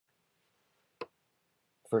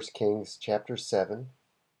1 Kings chapter 7,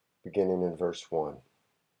 beginning in verse 1.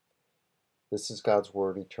 This is God's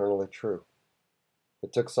word eternally true.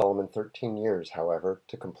 It took Solomon 13 years, however,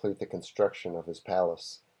 to complete the construction of his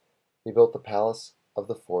palace. He built the palace of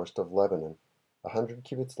the forest of Lebanon, 100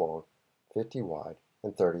 cubits long, 50 wide,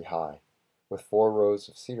 and 30 high, with 4 rows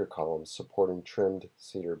of cedar columns supporting trimmed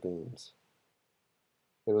cedar beams.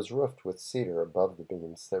 It was roofed with cedar above the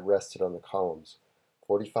beams that rested on the columns,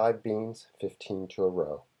 45 beams, 15 to a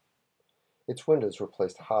row. Its windows were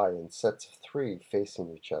placed high in sets of 3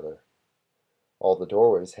 facing each other. All the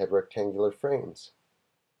doorways had rectangular frames.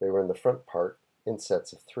 They were in the front part in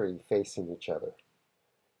sets of 3 facing each other.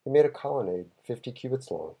 He made a colonnade 50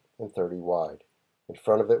 cubits long and 30 wide. In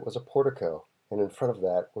front of it was a portico, and in front of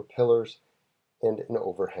that were pillars and an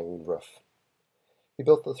overhanging roof. He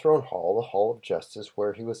built the throne hall, the hall of justice,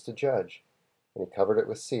 where he was to judge, and he covered it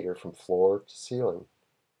with cedar from floor to ceiling.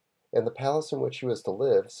 And the palace in which he was to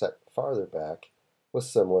live, set farther back, was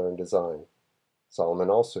similar in design. Solomon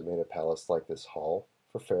also made a palace like this hall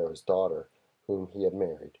for Pharaoh's daughter, whom he had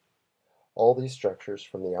married. All these structures,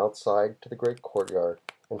 from the outside to the great courtyard,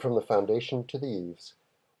 and from the foundation to the eaves,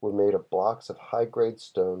 were made of blocks of high-grade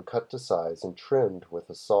stone cut to size and trimmed with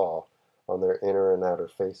a saw on their inner and outer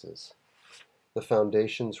faces. The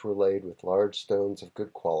foundations were laid with large stones of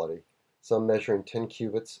good quality, some measuring 10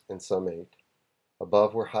 cubits and some 8.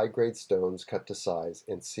 Above were high-grade stones cut to size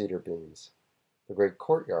and cedar beams. The great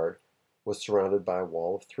courtyard was surrounded by a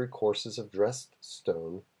wall of 3 courses of dressed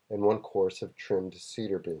stone and 1 course of trimmed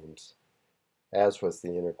cedar beams, as was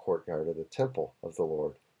the inner courtyard of the temple of the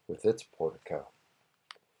Lord with its portico.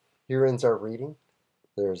 Here ends our reading.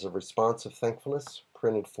 There is a response of thankfulness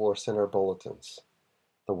printed for us in our bulletins.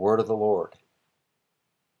 The word of the Lord.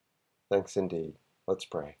 Thanks indeed. Let's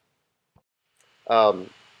pray.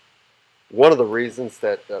 One of the reasons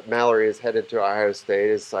that Mallory is headed to Ohio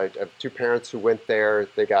State is I have 2 parents who went there.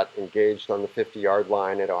 They got engaged on the 50-yard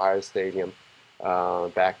line at Ohio Stadium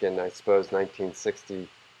back in, I suppose,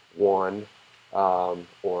 1961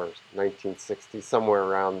 or 1960, somewhere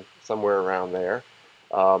around there.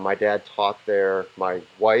 My dad taught there. My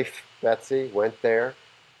wife, Betsy, went there.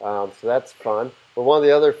 So that's fun. But one of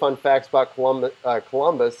the other fun facts about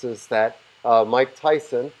Columbus is that Mike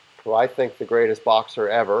Tyson, who I think the greatest boxer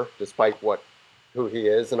ever, despite who he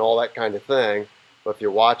is and all that kind of thing. But if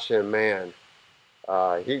you watch him, man,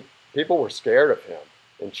 people were scared of him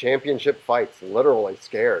in championship fights, literally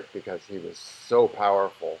scared, because he was so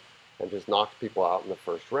powerful and just knocked people out in the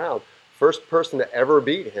first round. First person to ever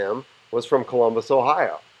beat him was from Columbus,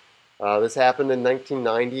 Ohio. This happened in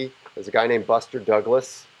 1990. There's a guy named Buster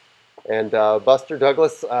Douglas, and Buster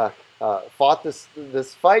Douglas fought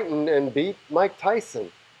this fight and beat Mike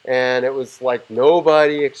Tyson. And it was like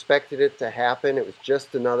nobody expected it to happen. It was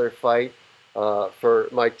just another fight for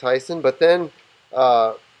Mike Tyson. But then,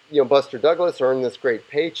 Buster Douglas earned this great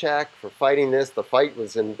paycheck for fighting this. The fight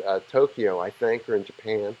was in Tokyo, I think, or in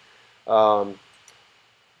Japan.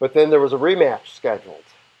 But then there was a rematch scheduled.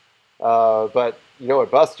 But you know what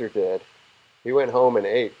Buster did? He went home and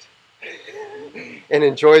ate and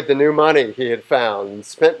enjoyed the new money he had found and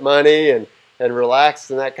spent money and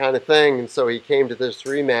relaxed and that kind of thing. And so he came to this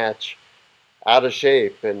rematch out of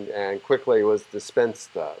shape and quickly was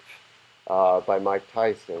dispensed of by Mike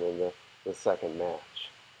Tyson in the second match.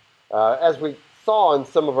 As we saw in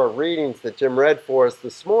some of our readings that Jim read for us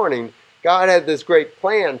this morning, God had this great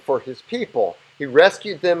plan for his people. He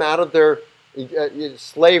rescued them out of their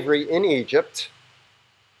slavery in Egypt,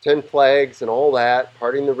 10 plagues and all that,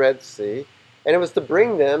 parting the Red Sea. And it was to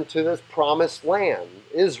bring them to this promised land,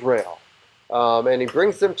 Israel. And he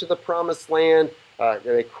brings them to the promised land.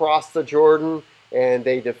 They cross the Jordan and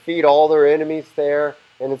they defeat all their enemies there.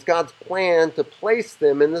 And it's God's plan to place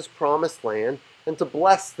them in this promised land and to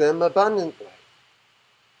bless them abundantly.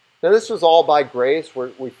 Now, this was all by grace.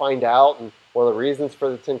 We find out, and one of the reasons for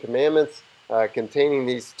the 10 Commandments containing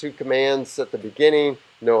these 2 commands at the beginning,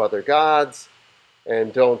 no other gods,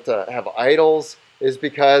 and don't have idols, is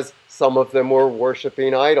because some of them were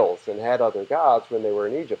worshiping idols and had other gods when they were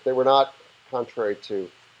in Egypt. They were not, contrary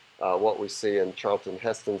to what we see in Charlton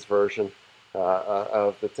Heston's version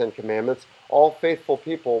of the 10 Commandments, all faithful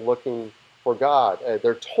people looking for God.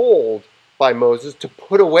 They're told by Moses to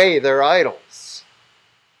put away their idols.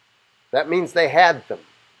 That means they had them,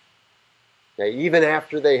 even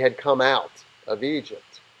after they had come out of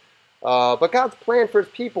Egypt. But God's plan for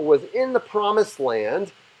his people was in the promised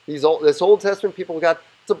land. This Old Testament people got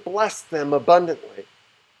to bless them abundantly.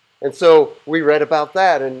 And so we read about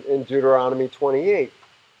that in Deuteronomy 28.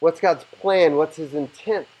 What's God's plan? What's his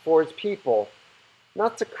intent for his people?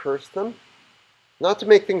 Not to curse them, not to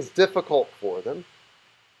make things difficult for them,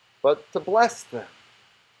 but to bless them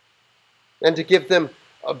and to give them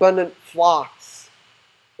abundant flocks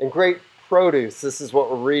and great produce. This is what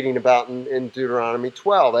we're reading about in Deuteronomy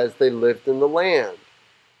 12 as they lived in the land.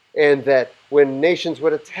 And that when nations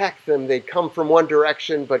would attack them, they'd come from one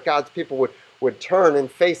direction, but God's people would turn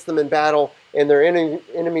and face them in battle, and their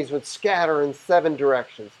enemies would scatter in 7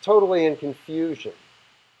 directions, totally in confusion.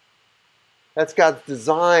 That's God's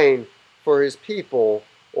design for his people,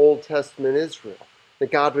 Old Testament Israel,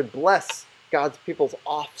 that God would bless God's people's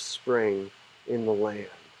offspring in the land.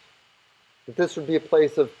 That this would be a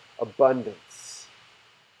place of abundance.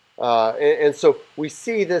 And so we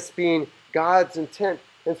see this being God's intent.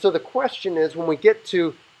 And so the question is, when we get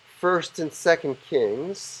to 1st and 2nd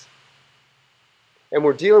Kings, and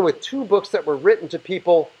we're dealing with 2 books that were written to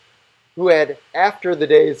people who had, after the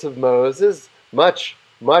days of Moses, much,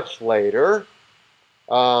 much later,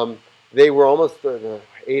 they were almost the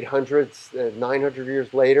 800s, 900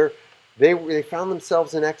 years later, they found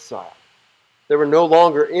themselves in exile. They were no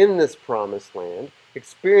longer in this promised land,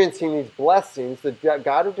 experiencing these blessings that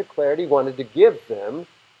God had declared he wanted to give them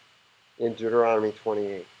in Deuteronomy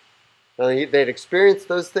 28. Now, they'd experienced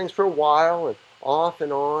those things for a while and off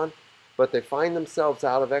and on, but they find themselves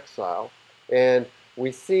out of exile. And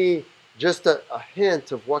we see just a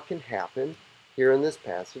hint of what can happen here in this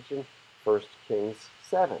passage in 1 Kings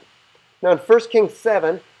 7. Now, in 1 Kings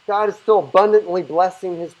 7, God is still abundantly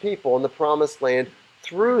blessing his people in the promised land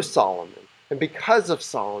through Solomon, and because of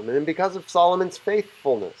Solomon, and because of Solomon's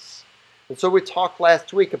faithfulness. And so we talked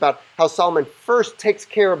last week about how Solomon first takes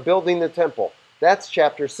care of building the temple. That's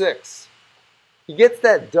chapter 6. He gets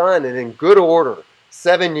that done and in good order,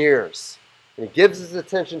 7 years. And he gives his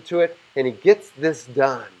attention to it, and he gets this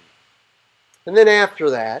done. And then after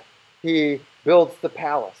that, he builds the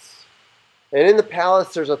palace. And in the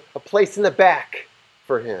palace, there's a place in the back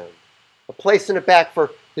for him. A place in the back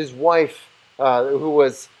for his wife, who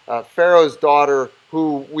was Pharaoh's daughter,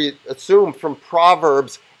 who we assume from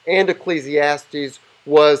Proverbs and Ecclesiastes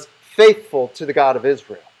was faithful to the God of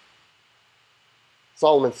Israel.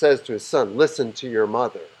 Solomon says to his son, listen to your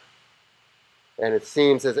mother. And it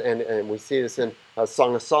seems, and we see this in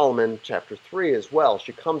Song of Solomon, chapter 3 as well.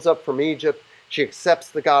 She comes up from Egypt. She accepts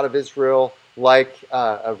the God of Israel like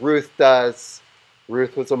Ruth does.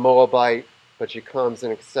 Ruth was a Moabite, but she comes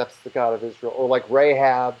and accepts the God of Israel. Or like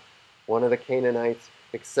Rahab, one of the Canaanites,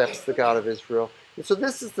 accepts the God of Israel. And so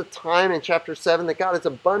this is the time in chapter 7 that God is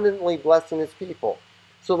abundantly blessing his people.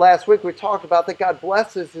 So last week we talked about that God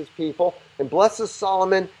blesses his people and blesses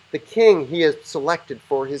Solomon, the king he has selected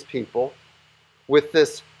for his people, with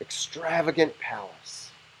this extravagant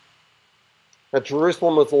palace. Now,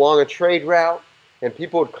 Jerusalem was along a trade route, and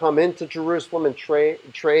people would come into Jerusalem and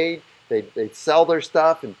trade. They'd sell their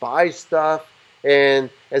stuff and buy stuff. And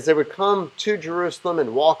as they would come to Jerusalem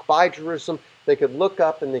and walk by Jerusalem, they could look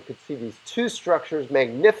up and they could see these 2 structures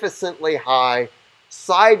magnificently high,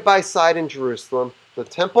 side by side in Jerusalem. The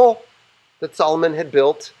temple that Solomon had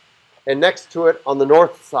built, and next to it on the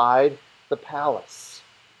north side, the palace.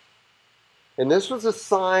 And this was a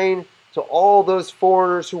sign to all those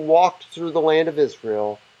foreigners who walked through the land of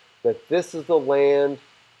Israel that this is the land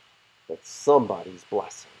that somebody's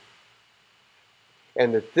blessing.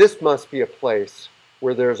 And that this must be a place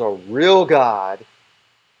where there's a real God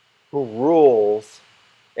who rules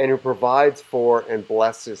and who provides for and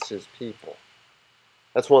blesses his people.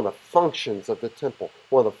 That's one of the functions of the temple,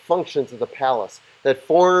 one of the functions of the palace, that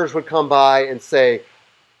foreigners would come by and say,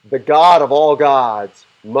 the God of all gods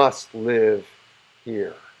must live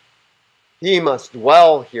here. He must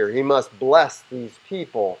dwell here. He must bless these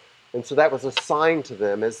people. And so that was a sign to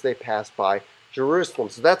them as they passed by Jerusalem.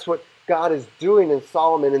 So that's what God is doing in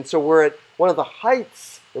Solomon. And so we're at one of the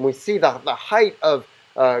heights, and we see the height of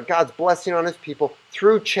God's blessing on his people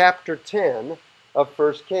through chapter 10 of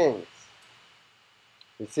 1 Kings.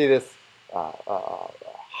 We see this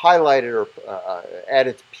highlighted or at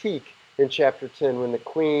its peak in chapter 10 when the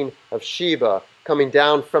Queen of Sheba, coming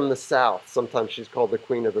down from the south, sometimes she's called the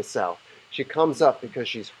Queen of the South, she comes up because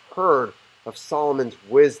she's heard of Solomon's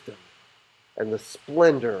wisdom and the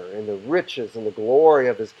splendor and the riches and the glory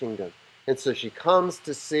of his kingdom. And so she comes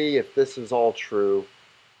to see if this is all true,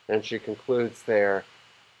 and she concludes there,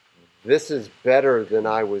 this is better than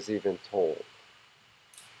I was even told.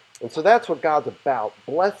 And so that's what God's about,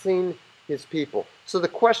 blessing his people. So the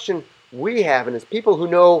question we have, and as people who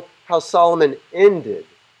know how Solomon ended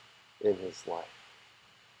in his life,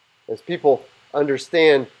 as people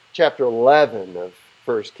understand chapter 11 of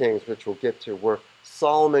 1 Kings, which we'll get to, where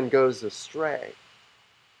Solomon goes astray.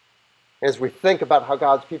 As we think about how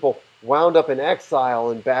God's people wound up in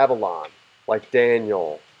exile in Babylon, like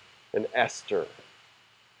Daniel and Esther,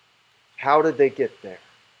 How did they get there?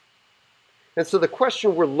 And so the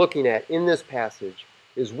question we're looking at in this passage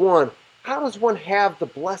is, one, how does one have the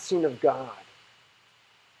blessing of God?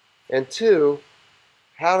 And two,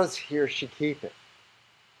 how does he or she keep it?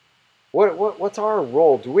 What's our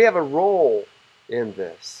role? Do we have a role in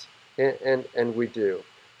this? And we do.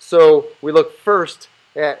 So we look first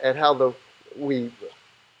at how we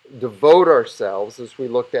devote ourselves, as we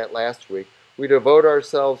looked at last week. We devote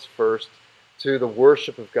ourselves first to the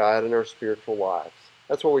worship of God in our spiritual lives.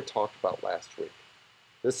 That's what we talked about last week.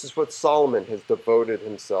 This is what Solomon has devoted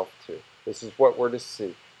himself to. This is what we're to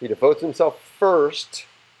see. He devotes himself first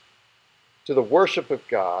to the worship of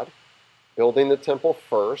God, building the temple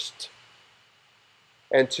first,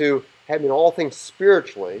 and to having all things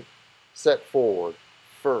spiritually set forward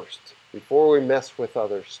first, before we mess with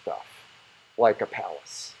other stuff, like a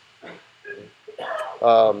palace.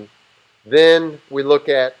 Then we look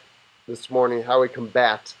at, this morning, how we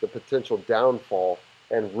combat the potential downfall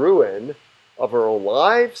and ruin of our own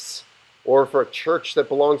lives, or for a church that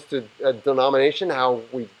belongs to a denomination, how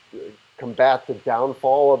we combat the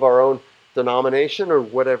downfall of our own denomination, or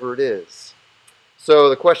whatever it is. So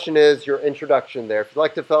the question is your introduction there. If you'd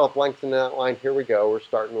like to fill out blanks in that line, here we go. We're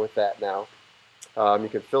starting with that now. You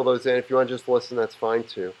can fill those in. If you want to just listen, that's fine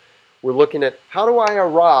too. We're looking at how do I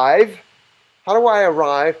arrive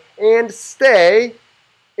and stay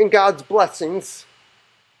in God's blessings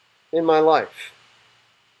in my life.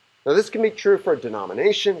 Now this can be true for a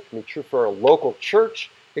denomination, it can be true for a local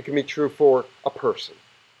church, it can be true for a person.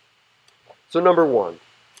 So number one,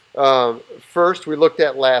 first we looked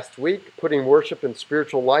at last week, putting worship and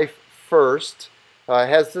spiritual life first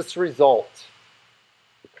has this result.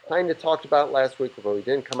 We kind of talked about it last week, but we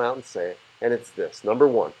didn't come out and say it, and it's this. Number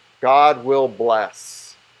one, God will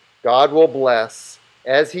bless. God will bless,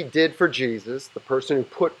 as he did for Jesus, the person who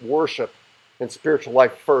put worship and spiritual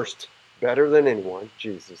life first better than anyone,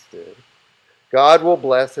 Jesus did. God will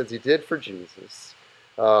bless, as he did for Jesus,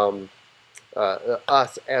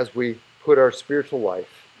 us as we put our spiritual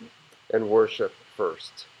life and worship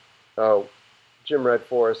first. Jim read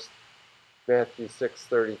for us Matthew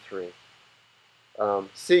 6:33.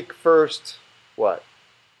 Seek first what?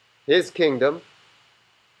 His kingdom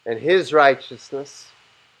and his righteousness,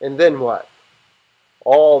 and then what?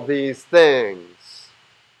 All these things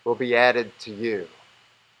will be added to you.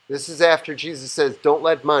 This is after Jesus says, don't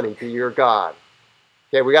let money be your God.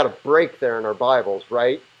 Okay, we got a break there in our Bibles,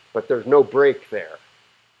 right? But there's no break there,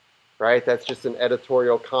 right? That's just an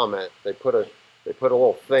editorial comment. They put a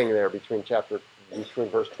little thing there between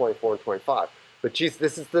verse 24 and 25. But Jesus,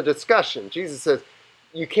 this is the discussion. Jesus says,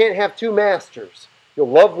 you can't have two masters. You'll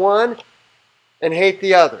love one and hate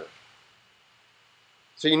the other.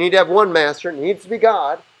 So you need to have one master. It needs to be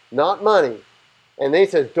God, not money. And then he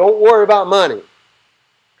says, don't worry about money,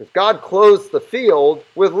 because God clothes the field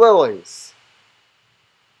with lilies.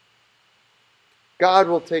 God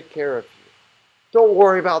will take care of you. Don't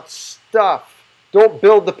worry about stuff. Don't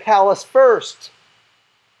build the palace first.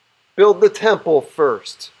 Build the temple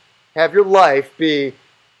first. Have your life be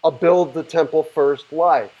a build the temple first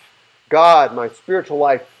life. God, my spiritual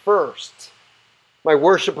life first. My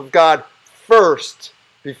worship of God first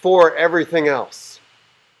before everything else.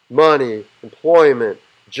 Money, employment,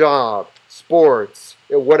 job, sports,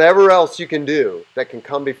 whatever else you can do that can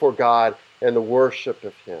come before God and the worship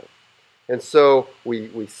of him. And so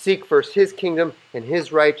we seek first his kingdom and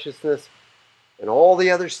his righteousness, and all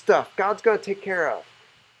the other stuff God's going to take care of.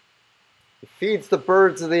 He feeds the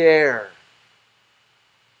birds of the air.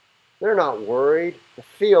 They're not worried. The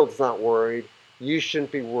field's not worried. You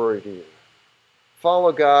shouldn't be worried either.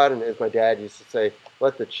 Follow God, and as my dad used to say,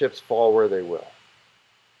 let the chips fall where they will.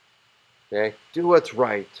 Okay? Do what's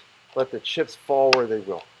right. Let the chips fall where they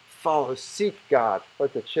will. Seek God.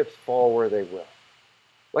 Let the chips fall where they will.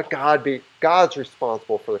 Let God be. God's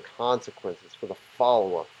responsible for the consequences, for the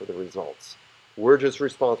follow-up, for the results. We're just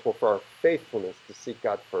responsible for our faithfulness to seek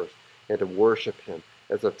God first and to worship him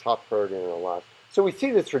as a top priority in our lives. So we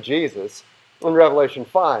see this for Jesus in Revelation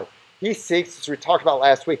 5. He seeks, as we talked about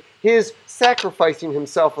last week, his sacrificing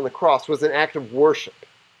himself on the cross was an act of worship.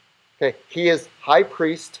 Okay? He is high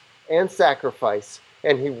priest and sacrifice,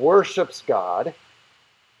 and he worships God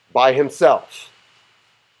by himself,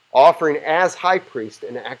 offering as high priest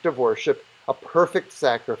an act of worship, a perfect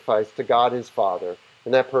sacrifice to God his Father.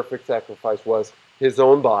 And that perfect sacrifice was his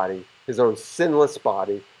own body, his own sinless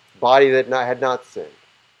body that had not sinned.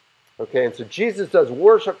 Okay, and so Jesus does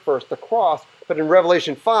worship first, the cross, but in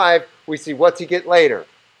Revelation 5, we see what's he get later?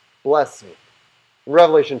 Blessing. In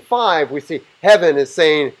Revelation 5, we see heaven is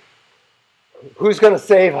saying, who's going to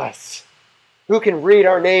save us? Who can read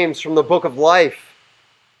our names from the book of life?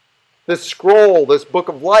 This scroll, this book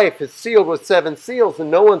of life, is sealed with 7 seals, and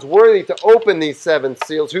no one's worthy to open these 7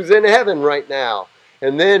 seals. Who's in heaven right now?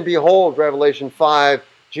 And then, behold, Revelation 5,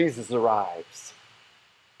 Jesus arrives.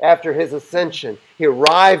 After his ascension, he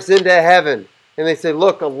arrives into heaven, and they say,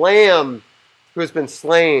 look, a lamb who has been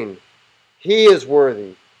slain, he is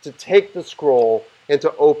worthy to take the scroll and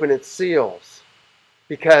to open its seals,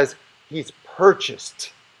 because he's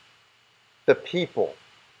purchased the people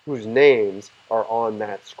whose names are on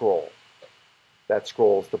that scroll. That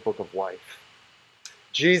scroll is the book of life.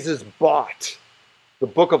 Jesus bought the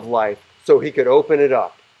book of life so he could open it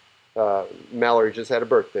up. Mallory just had a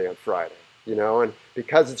birthday on Friday, and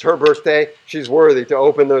because it's her birthday, she's worthy to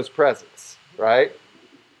open those presents, right?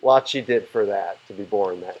 Lot she did for that, to be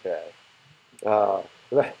born that day.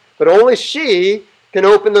 But only she can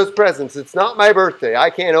open those presents. It's not my birthday. I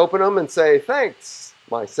can't open them and say, thanks,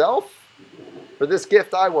 myself, for this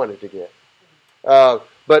gift I wanted to get.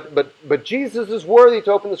 But Jesus is worthy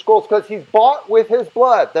to open the scrolls because he's bought with his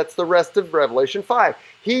blood. That's the rest of Revelation 5.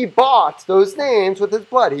 He bought those names with his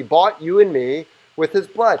blood. He bought you and me with his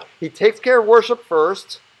blood. He takes care of worship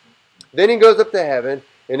first. Then he goes up to heaven,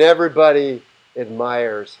 and everybody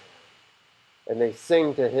admires him. And they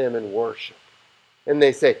sing to him in worship. And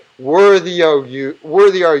they say, worthy are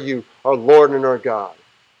you, our Lord and our God.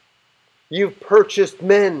 You've purchased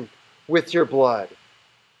men with your blood.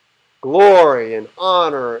 Glory and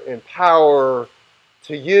honor and power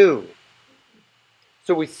to you.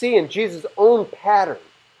 So we see in Jesus' own pattern,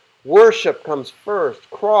 worship comes first,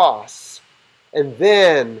 cross, and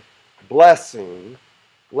then blessing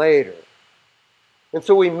later. And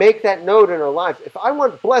so we make that note in our lives. If I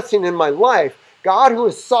want blessing in my life, God, who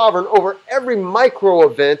is sovereign over every micro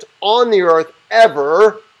event on the earth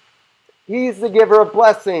ever, he's the giver of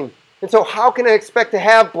blessing. And so how can I expect to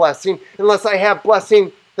have blessing unless I have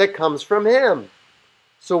blessing that comes from him?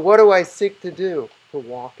 So what do I seek to do? To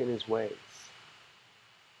walk in his ways,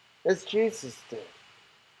 as Jesus did.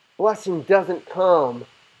 Blessing doesn't come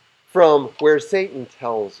from where Satan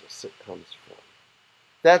tells us it comes from.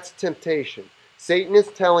 That's temptation. Satan is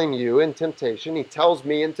telling you in temptation, he tells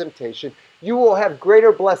me in temptation, you will have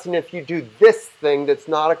greater blessing if you do this thing that's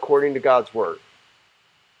not according to God's word.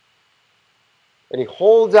 And he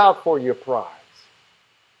holds out for you a prize.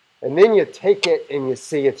 And then you take it and you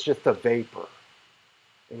see it's just a vapor.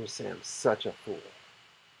 And you say, I'm such a fool.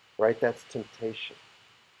 Right? That's temptation.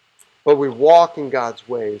 But we walk in God's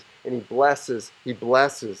ways, and he blesses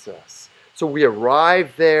us. So we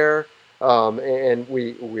arrive there, and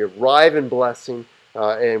we arrive in blessing,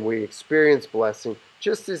 and we experience blessing,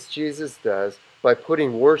 just as Jesus does, by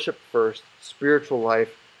putting worship first, spiritual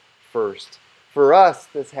life first. For us,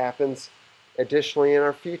 this happens additionally in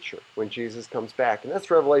our future when Jesus comes back. And that's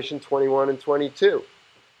Revelation 21 and 22.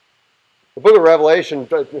 The book of Revelation,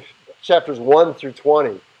 chapters 1 through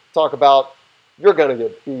 20, talk about you're going to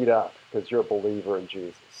get beat up because you're a believer in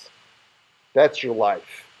Jesus. That's your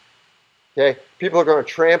life. Okay? People are going to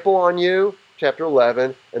trample on you, chapter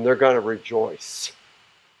 11, and they're going to rejoice.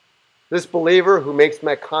 This believer who makes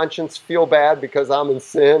my conscience feel bad because I'm in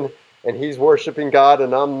sin and he's worshiping God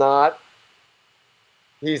and I'm not,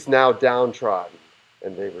 he's now downtrodden,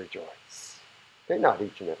 and they rejoice. Okay, not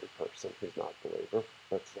each and every person who's not a believer.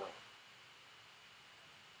 That's not.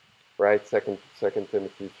 Right? 2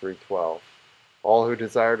 Timothy 3:12. All who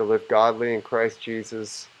desire to live godly in Christ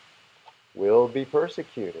Jesus will be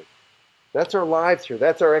persecuted. That's our lives here.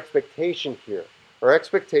 That's our expectation here. Our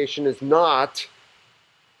expectation is not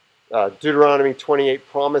Deuteronomy 28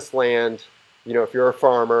 promised land. If you're a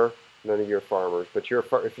farmer, none of you are farmers, but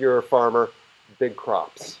if you're a farmer, big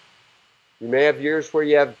crops. You may have years where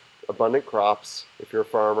you have abundant crops if you're a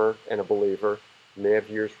farmer and a believer. You may have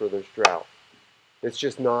years where there's drought. It's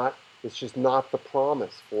just not the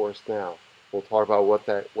promise for us now. We'll talk about what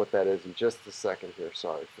that is in just a second here.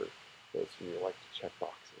 Sorry for those of you who like to check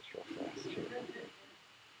boxes real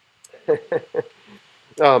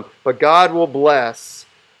fast. But God will bless,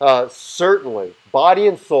 certainly, body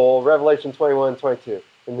and soul, Revelation 21 and 22,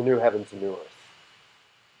 in the new heavens and new earth.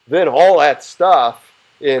 Then all that stuff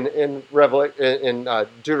in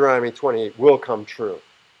Deuteronomy 28 will come true,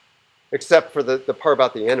 except for the part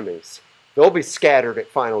about the enemies. They'll be scattered at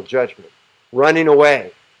final judgment, running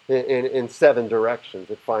away in 7 directions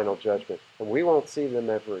at final judgment, and we won't see them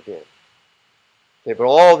ever again. Okay, but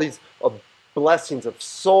all these blessings of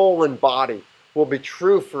soul and body will be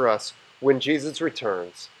true for us when Jesus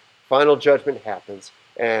returns. Final judgment happens,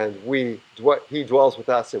 and he dwells with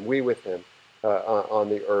us, and we with him on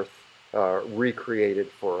the earth, recreated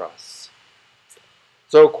for us.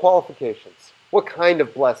 So, qualifications. What kind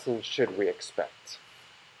of blessings should we expect?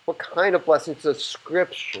 What kind of blessings does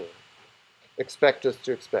Scripture expect us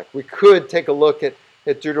to expect. We could take a look at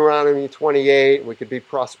Deuteronomy 28. We could be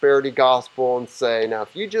prosperity gospel and say, now,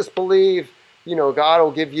 if you just believe, God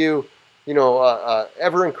will give you,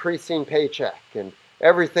 ever increasing paycheck and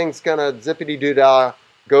everything's going to zippity-doo-dah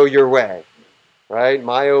go your way, right?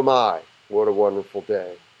 My, oh my, what a wonderful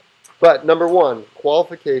day. But number one,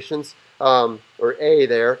 qualifications, or A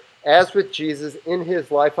there, as with Jesus in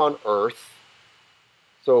his life on earth.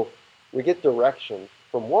 So we get direction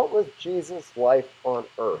from what was Jesus' life on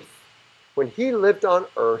earth. When he lived on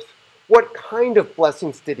earth, what kind of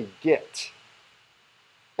blessings did he get?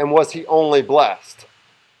 And was he only blessed?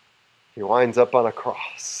 He winds up on a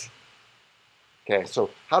cross. Okay, so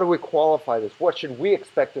how do we qualify this? What should we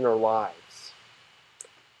expect in our lives?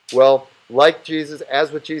 Well, like Jesus,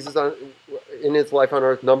 as with Jesus in his life on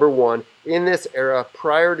earth, number one, in this era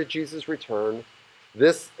prior to Jesus' return,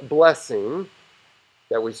 this blessing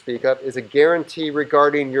that we speak of is a guarantee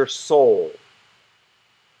regarding your soul.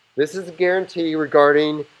 This is a guarantee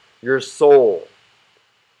regarding your soul.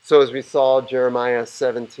 So as we saw Jeremiah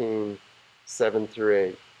 17, 7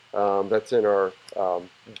 through 8, that's in our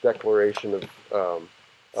declaration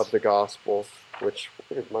of the gospel, which,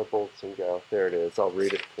 where did my bulletin go? There it is. I'll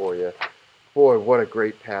read it for you. Boy, what a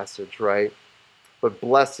great passage, right? But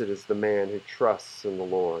blessed is the man who trusts in the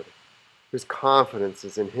Lord, whose confidence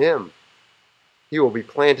is in him. He will be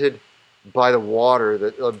planted by the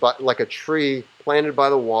water, like a tree planted by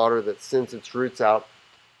the water that sends its roots out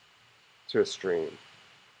to a stream.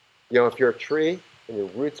 If you're a tree and your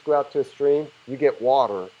roots go out to a stream, you get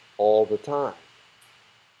water all the time.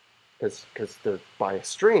 Because they're by a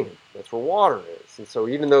stream. That's where water is. And so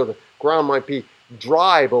even though the ground might be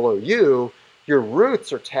dry below you, your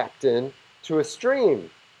roots are tapped in to a stream.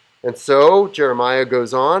 And so Jeremiah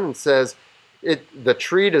goes on and says, the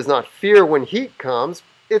tree does not fear when heat comes.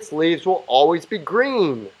 Its leaves will always be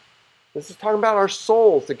green. This is talking about our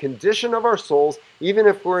souls, the condition of our souls, even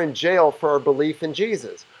if we're in jail for our belief in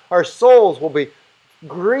Jesus. Our souls will be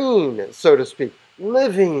green, so to speak,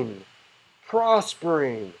 living,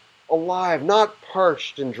 prospering, alive, not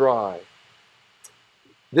parched and dry.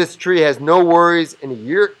 This tree has no worries in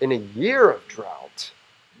a year of drought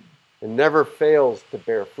and never fails to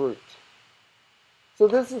bear fruit. So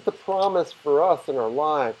this is the promise for us in our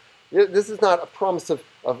lives. This is not a promise of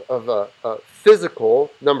a physical,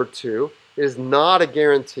 number two. It is not a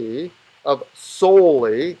guarantee of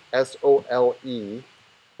solely, S-O-L-E,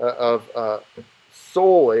 of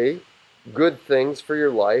solely good things for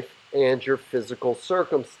your life and your physical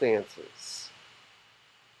circumstances.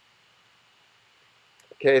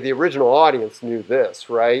 Okay, the original audience knew this,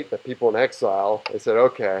 right? The people in exile, they said,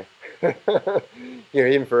 okay,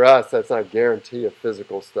 even for us, that's not a guarantee of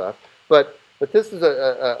physical stuff. But this is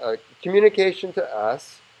a communication to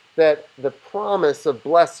us that the promise of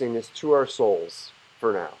blessing is to our souls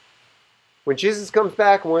for now. When Jesus comes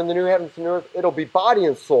back and we're in the new heavens and new earth, it'll be body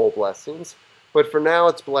and soul blessings, but for now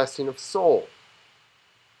it's blessing of soul.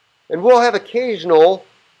 And we'll have occasional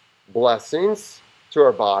blessings to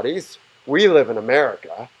our bodies. We live in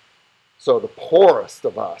America, so the poorest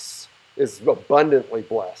of us is abundantly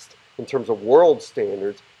blessed in terms of world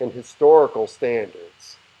standards and historical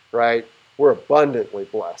standards, right? We're abundantly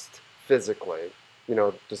blessed physically,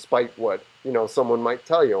 despite what, someone might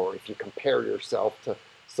tell you, or if you compare yourself to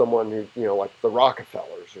someone who, like the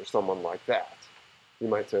Rockefellers or someone like that. You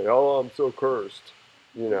might say, oh, I'm so cursed,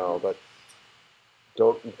 but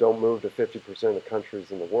don't move to 50% of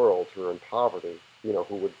countries in the world who are in poverty,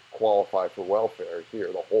 who would qualify for welfare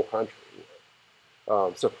here, the whole country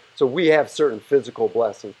would. So we have certain physical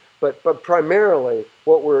blessings, but primarily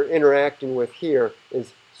what we're interacting with here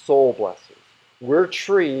is soul blessings. We're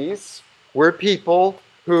trees, we're people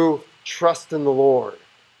who trust in the Lord.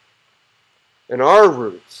 And our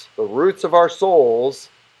roots, the roots of our souls,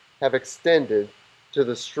 have extended to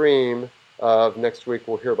the stream of, next week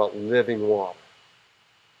we'll hear about living water,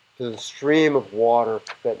 to the stream of water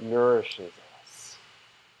that nourishes us.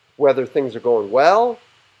 Whether things are going well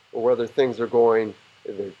or whether things are going,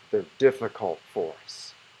 they're difficult for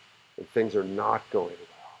us, and things are not going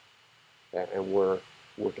well, and we're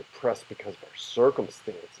depressed because of our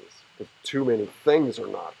circumstances, because too many things are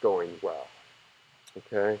not going well.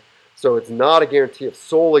 Okay? So it's not a guarantee of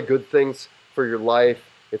solely good things for your life.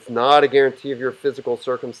 It's not a guarantee of your physical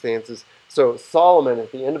circumstances. So Solomon,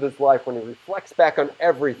 at the end of his life, when he reflects back on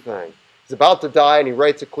everything, he's about to die and he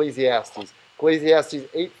writes Ecclesiastes. Ecclesiastes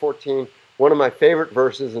 8:14, one of my favorite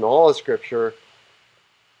verses in all of Scripture.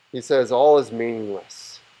 He says, all is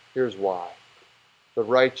meaningless. Here's why. The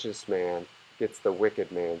righteous man gets the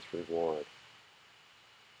wicked man's reward.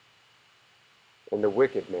 And the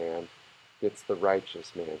wicked man gets the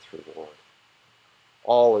righteous man's reward.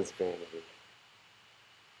 All is vanity.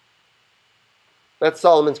 That's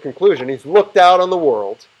Solomon's conclusion. He's looked out on the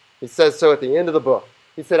world. He says so at the end of the book.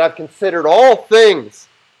 He said, I've considered all things.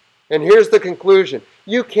 And here's the conclusion.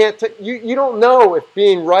 You don't know if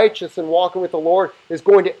being righteous and walking with the Lord is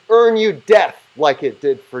going to earn you death like it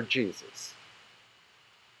did for Jesus.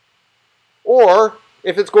 Or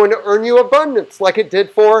if it's going to earn you abundance like it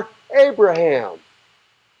did for Abraham.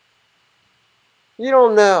 You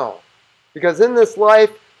don't know. Because in this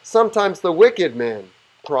life, sometimes the wicked men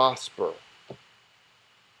prosper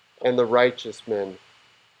and the righteous men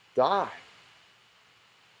die.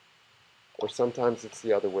 Or sometimes it's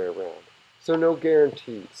the other way around. So no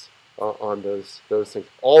guarantees on those things.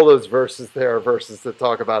 All those verses there are verses that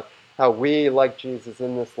talk about how we, like Jesus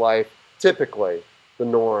in this life, typically the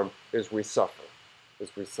norm is we suffer.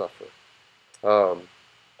 Now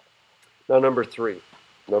number three.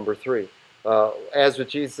 As with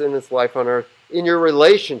Jesus in his life on earth, in your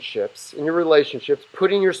relationships,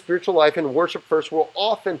 putting your spiritual life in worship first will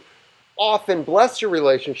often bless your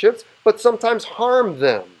relationships, but sometimes harm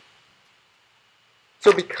them.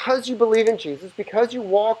 So because you believe in Jesus, because you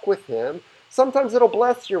walk with him, sometimes it'll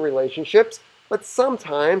bless your relationships, but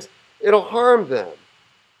sometimes it'll harm them.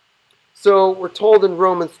 So we're told in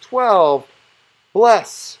Romans 12,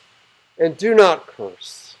 bless and do not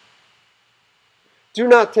curse. Do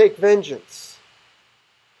not take vengeance.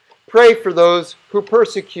 Pray for those who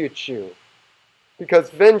persecute you, because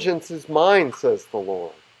vengeance is mine, says the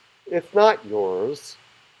Lord. It's not yours.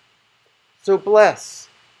 So bless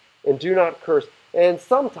and do not curse. And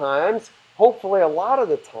sometimes, hopefully a lot of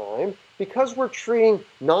the time, because we're treating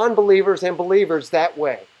non-believers and believers that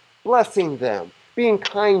way, blessing them, being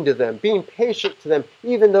kind to them, being patient to them,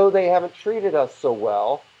 even though they haven't treated us so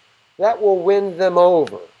well, that will win them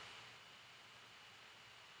over.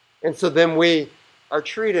 And so then we are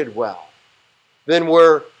treated well. Then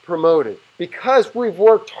we're promoted. Because we've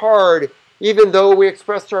worked hard, even though we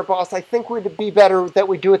expressed to our boss, I think we'd be better that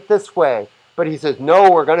we do it this way. But he says,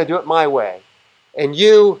 no, we're going to do it my way. And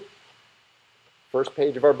you, first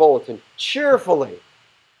page of our bulletin, cheerfully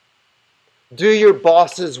do your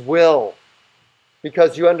boss's will.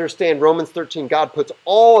 Because you understand, Romans 13, God puts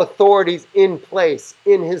all authorities in place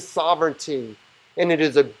in his sovereignty. And it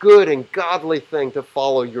is a good and godly thing to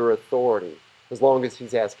follow your authority, as long as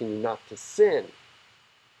he's asking you not to sin.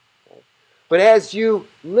 But as you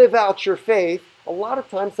live out your faith, a lot of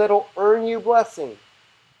times that'll earn you blessing.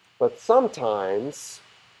 But sometimes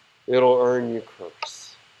it'll earn you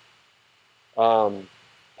curse.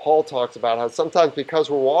 Paul talks about how sometimes because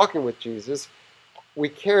we're walking with Jesus, we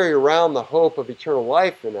carry around the hope of eternal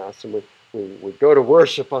life in us, and we go to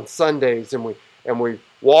worship on Sundays, and we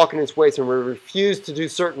walk in his ways, and we refuse to do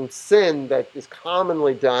certain sin that is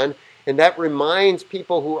commonly done, and that reminds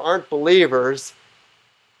people who aren't believers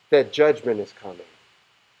that judgment is coming.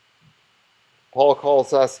 Paul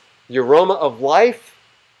calls us the aroma of life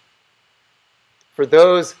for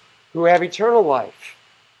those who have eternal life,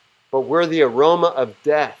 but we're the aroma of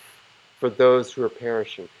death for those who are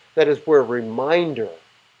perishing. That is, we're a reminder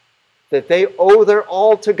that they owe their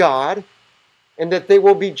all to God, and that they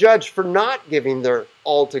will be judged for not giving their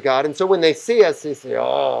all to God. And so when they see us, they say,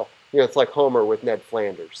 oh, it's like Homer with Ned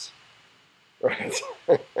Flanders. Right?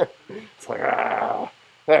 It's like,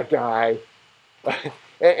 that guy.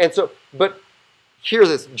 And so, but hear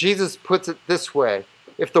this. Jesus puts it this way.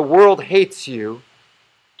 If the world hates you,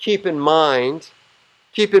 keep in mind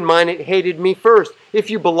it hated me first. If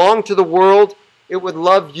you belong to the world, it would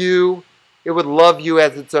love you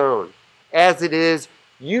as its own. As it is,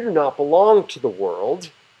 you do not belong to the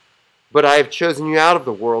world, but I have chosen you out of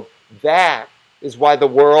the world. That is why the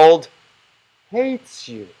world hates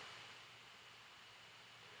you.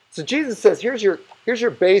 So Jesus says, here's your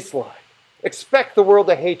baseline. Expect the world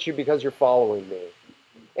to hate you because you're following me.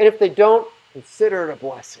 And if they don't, consider it a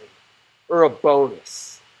blessing or a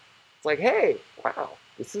bonus. It's like, hey, wow,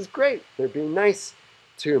 this is great. They're being nice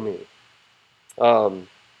to me.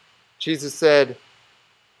 Jesus said,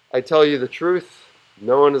 I tell you the truth,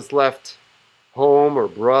 no one has left home or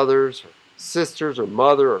brothers or sisters or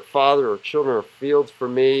mother or father or children or fields for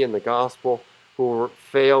me in the gospel who will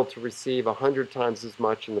fail to receive 100 times as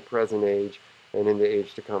much in the present age and in the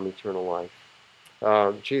age to come eternal life.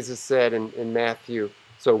 Jesus said in Matthew,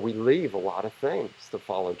 so we leave a lot of things to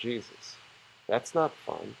follow Jesus. That's not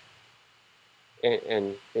fun.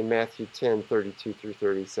 And in Matthew 10:32 through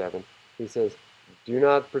 37, he says, do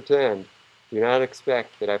not pretend, do not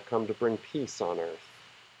expect that I've come to bring peace on earth.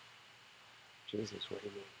 Jesus, what do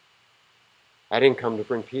you mean? I didn't come to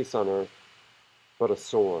bring peace on earth, but a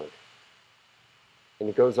sword. And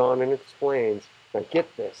he goes on and explains, now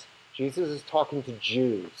get this, Jesus is talking to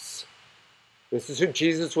Jews. This is who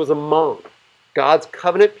Jesus was among, God's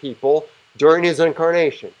covenant people during his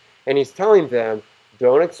incarnation. And he's telling them,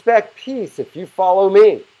 don't expect peace if you follow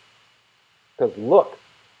me. Because look,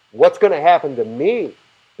 what's going to happen to me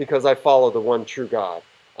because I follow the one true God?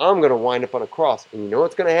 I'm going to wind up on a cross. And you know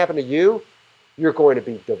what's going to happen to you? You're going to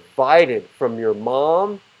be divided from your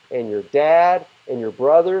mom and your dad and your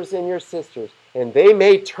brothers and your sisters. And they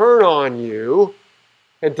may turn on you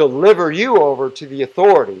and deliver you over to the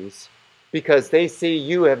authorities because they see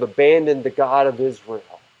you have abandoned the God of Israel.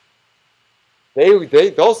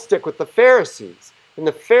 They'll stick with the Pharisees and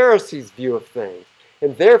the Pharisees' view of things.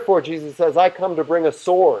 And therefore, Jesus says, I come to bring a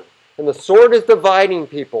sword. And the sword is dividing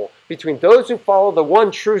people between those who follow the one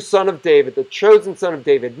true Son of David, the chosen Son of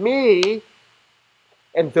David, me,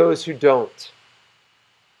 and those who don't.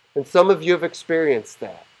 And some of you have experienced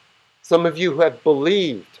that. Some of you have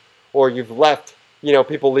believed, or you've left,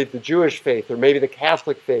 people leave the Jewish faith, or maybe the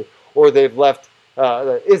Catholic faith, or they've left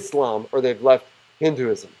Islam, or they've left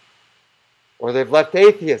Hinduism, or they've left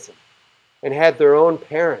atheism, and had their own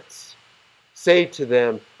parents say to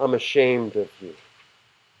them, I'm ashamed of you.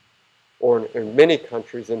 Or in many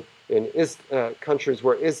countries, in countries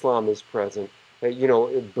where Islam is present,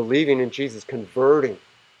 believing in Jesus, converting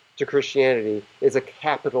to Christianity is a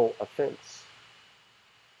capital offense.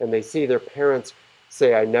 And they see their parents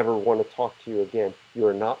say, I never want to talk to you again. You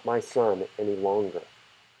are not my son any longer.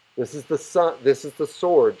 This is the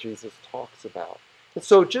sword Jesus talks about. And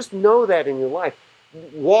so just know that in your life.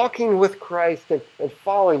 Walking with Christ and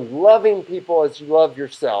following, loving people as you love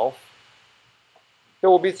yourself. There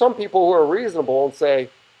will be some people who are reasonable and say,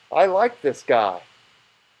 I like this guy.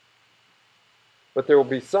 But there will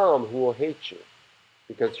be some who will hate you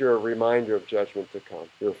because you're a reminder of judgment to come.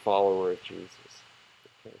 You're a follower of Jesus.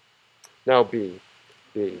 Okay. Now B.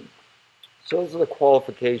 So those are the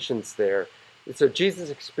qualifications there. So Jesus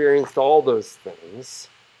experienced all those things.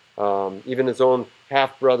 Even his own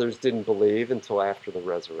half-brothers didn't believe until after the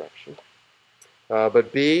resurrection.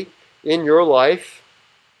 But B, in your life,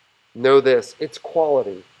 know this, its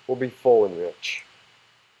quality will be full and rich.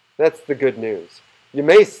 That's the good news. You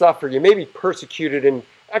may suffer, you may be persecuted in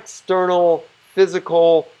external,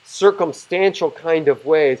 physical, circumstantial kind of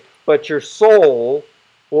ways, but your soul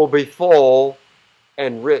will be full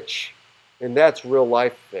and rich. And that's real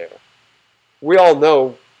life there. We all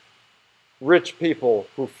know rich people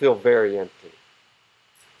who feel very empty.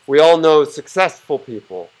 We all know successful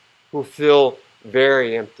people who feel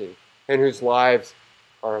very empty and whose lives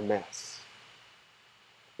are a mess.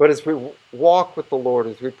 But as we walk with the Lord,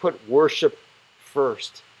 as we put worship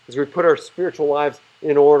first, as we put our spiritual lives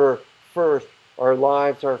in order first, our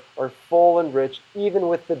lives are full and rich, even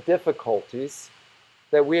with the difficulties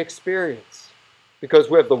that we experience. Because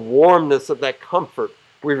we have the warmness of that comfort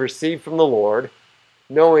we receive from the Lord,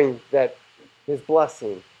 knowing that his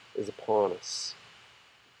blessing is upon us.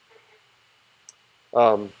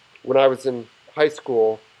 When I was in high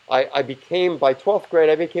school, I became, by 12th grade,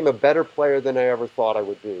 I became a better player than I ever thought I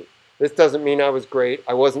would be. This doesn't mean I was great.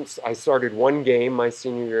 I started one game my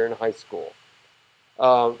senior year in high school.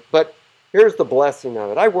 But here's the blessing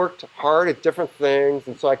of it. I worked hard at different things,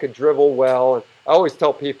 and so I could dribble well. And I always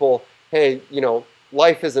tell people, hey,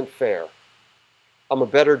 life isn't fair. I'm a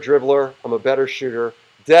better dribbler. I'm a better shooter.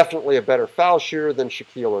 Definitely a better foul shooter than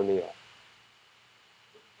Shaquille O'Neal.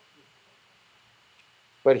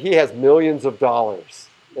 But he has millions of dollars,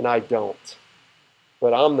 and I don't.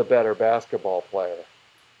 But I'm the better basketball player.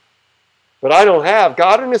 But I don't have.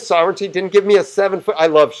 God in his sovereignty didn't give me a 7-foot. I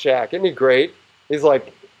love Shaq. Isn't he great? He's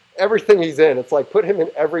like, everything he's in, it's like put him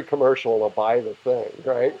in every commercial and I'll buy the thing,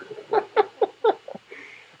 right?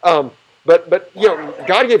 But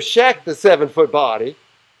God gave Shaq the 7-foot body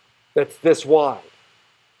that's this wide.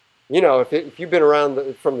 If you've been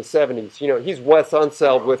around from the 70s, he's Wes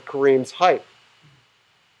Unseld with Kareem's height.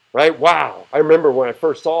 Right? Wow. I remember when I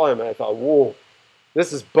first saw him and I thought, whoa,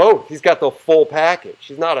 this is both. He's got the full package.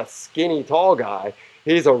 He's not a skinny, tall guy.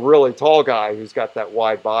 He's a really tall guy who's got that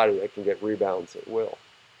wide body that can get rebounds at will.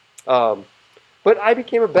 But I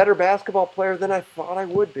became a better basketball player than I thought I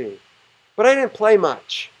would be. But I didn't play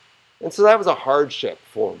much. And so that was a hardship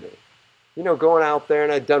for me. Going out there,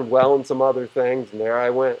 and I'd done well in some other things, and there I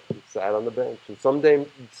went and sat on the bench. And some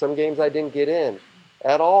games I didn't get in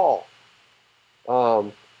at all.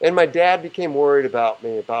 And my dad became worried about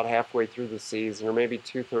me about halfway through the season, or maybe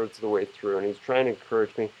 2/3 of the way through, and he was trying to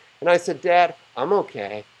encourage me. And I said, Dad, I'm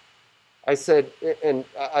okay. I said, and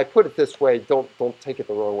I put it this way, don't take it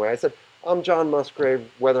the wrong way. I said, I'm John Musgrave,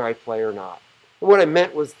 whether I play or not. And what I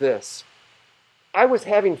meant was this. I was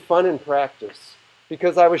having fun in practice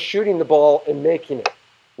because I was shooting the ball and making it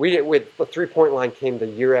With the three-point line came the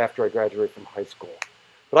year after I graduated from high school.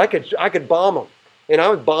 But I could bomb them. And I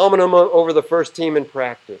was bombing them over the first team in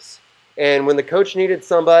practice. And when the coach needed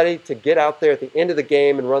somebody to get out there at the end of the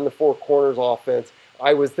game and run the four corners offense,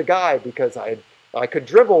 I was the guy because I could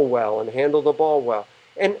dribble well and handle the ball well.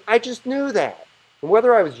 And I just knew that. And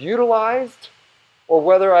whether I was utilized or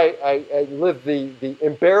whether I lived the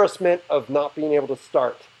embarrassment of not being able to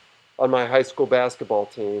start on my high school basketball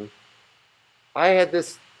team, I had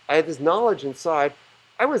this knowledge inside.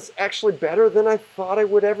 I was actually better than I thought I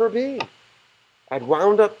would ever be. I'd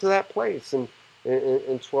wound up to that place in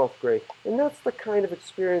 12th grade. And that's the kind of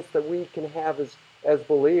experience that we can have as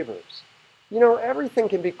believers. You know, everything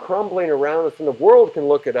can be crumbling around us, and the world can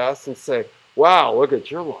look at us and say, wow, look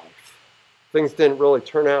at your life. Things didn't really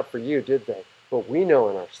turn out for you, did they? But we know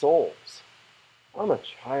in our souls, I'm a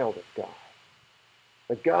child of God.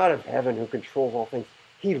 The God of heaven who controls all things.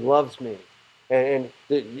 He loves me. And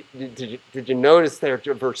did you notice there,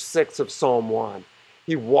 verse 6 of Psalm 1?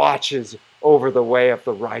 He watches over the way of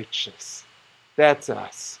the righteous. That's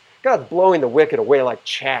us. God's blowing the wicked away like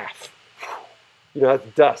chaff. You know,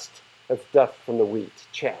 that's dust. That's dust from the wheat,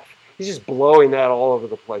 chaff. He's just blowing that all over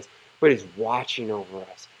the place. But he's watching over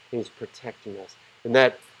us. And he's protecting us. And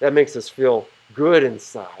that makes us feel good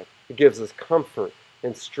inside. It gives us comfort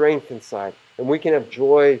and strength inside. And we can have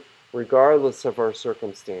joy regardless of our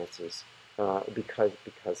circumstances because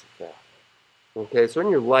of that. Okay, so in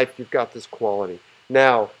your life, you've got this quality.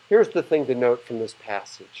 Now, here's the thing to note from this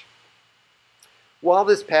passage. While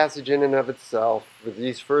this passage in and of itself, with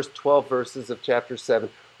these first 12 verses of chapter 7,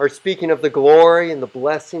 are speaking of the glory and the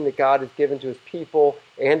blessing that God has given to his people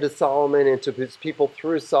and to Solomon and to his people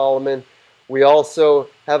through Solomon, we also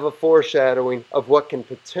have a foreshadowing of what can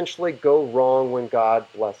potentially go wrong when God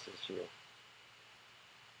blesses you.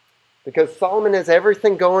 Because Solomon has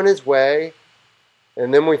everything going his way,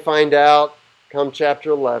 and then we find out, come chapter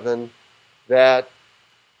 11, that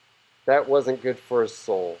wasn't good for his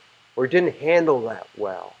soul, or he didn't handle that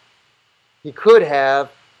well. He could have,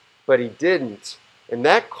 but he didn't. And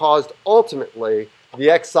that caused ultimately the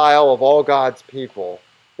exile of all God's people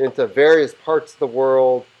into various parts of the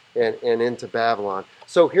world and into Babylon.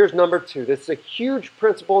 So here's number 2. This is a huge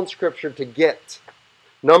principle in Scripture to get.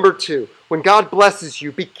 Number 2, when God blesses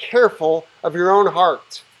you, be careful of your own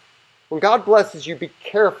heart. When God blesses you, be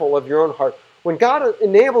careful of your own heart. When God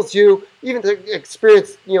enables you even to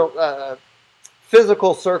experience,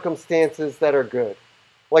 physical circumstances that are good,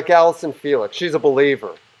 like Allison Felix, she's a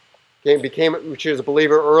believer. She was a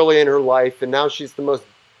believer early in her life, and now she's the most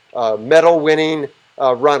medal-winning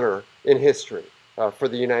runner in history for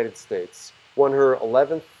the United States. Won her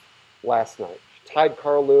 11th last night. She tied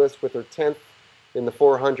Carl Lewis with her 10th in the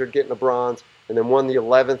 400, getting a bronze, and then won the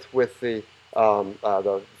 11th with the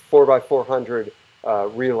 4x400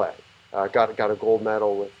 relay. Got a gold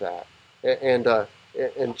medal with that, and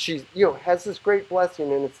she has this great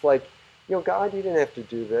blessing, and it's like, God, you didn't have to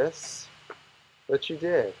do this, but you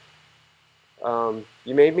did. You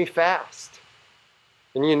made me fast,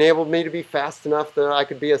 and you enabled me to be fast enough that I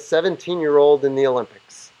could be a 17-year-old in the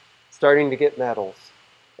Olympics, starting to get medals,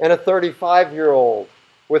 and a 35-year-old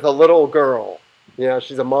with a little girl.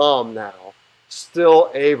 She's a mom now,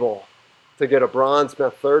 still able to get a bronze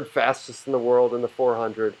medal, third fastest in the world in the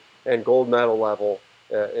 400, and gold medal level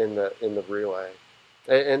in the relay.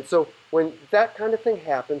 And so when that kind of thing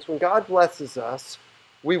happens, when God blesses us,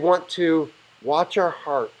 we want to watch our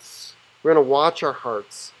hearts. We're going to watch our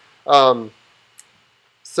hearts.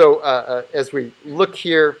 So as we look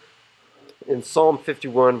here in Psalm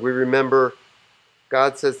 51, we remember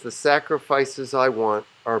God says, the sacrifices I want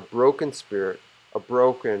are a broken spirit, a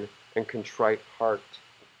broken and contrite heart.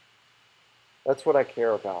 That's what I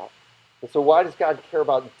care about. And so why does God care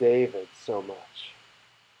about David so much?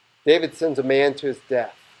 David sends a man to his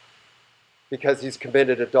death because he's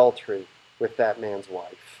committed adultery with that man's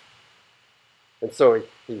wife. And so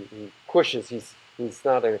he pushes, he's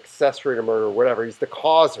not an accessory to murder or whatever, he's the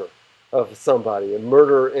causer of somebody, a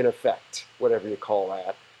murder in effect, whatever you call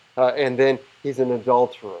that. And then he's an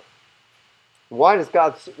adulterer. Why is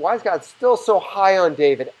God still so high on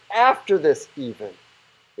David after this even?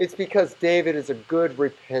 It's because David is a good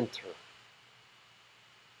repenter.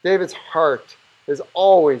 David's heart is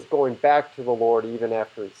always going back to the Lord even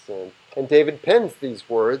after he sinned. And David pens these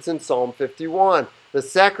words in Psalm 51. The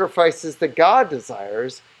sacrifices that God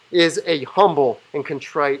desires is a humble and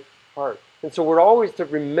contrite heart. And so we're always to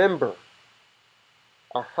remember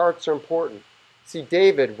our hearts are important. See,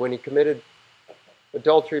 David, when he committed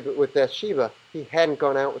adultery with Bathsheba, he hadn't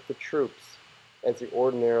gone out with the troops as he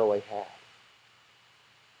ordinarily had.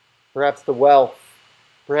 Perhaps the wealth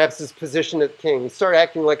Perhaps his position as king. He started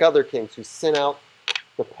acting like other kings who sent out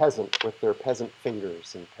the peasant with their peasant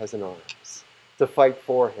fingers and peasant arms to fight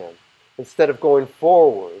for him, instead of going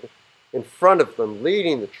forward in front of them,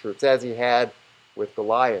 leading the troops, as he had with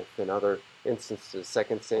Goliath and other instances.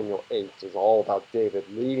 2 Samuel 8 is all about David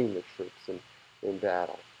leading the troops in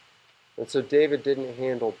battle. And so David didn't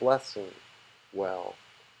handle blessing well,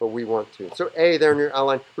 but we want to. So A, there in your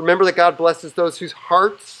outline, remember that God blesses those whose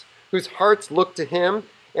hearts look to him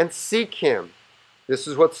and seek him. This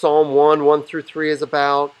is what Psalm 1 through 3 is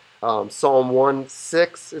about. Psalm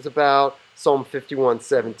 1:6 is about. Psalm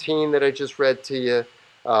 51:17 that I just read to you.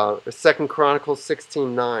 2 Chronicles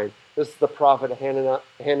 16:9. This is the prophet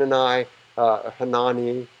Hanani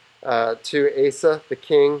to Asa, the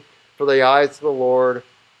king. For the eyes of the Lord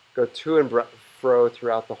go to and fro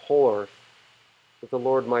throughout the whole earth, that the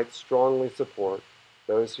Lord might strongly support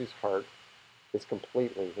those whose heart is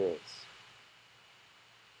completely his.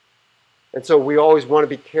 And so we always want to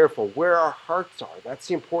be careful where our hearts are. That's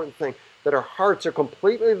the important thing, that our hearts are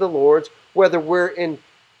completely the Lord's, whether we're in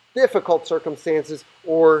difficult circumstances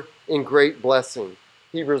or in great blessing.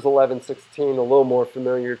 Hebrews 11:16, a little more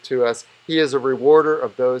familiar to us. He is a rewarder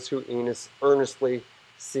of those who earnestly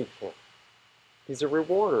seek him. He's a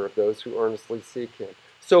rewarder of those who earnestly seek him.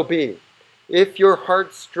 So be. If your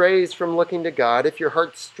heart strays from looking to God, if your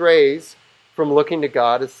heart strays from looking to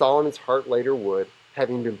God, as Solomon's heart later would,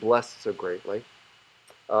 having been blessed so greatly,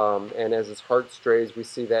 and as his heart strays, we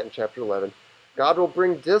see that in chapter 11, God will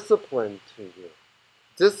bring discipline to you.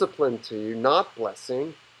 Discipline to you, not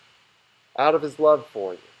blessing, out of his love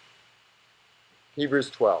for you. Hebrews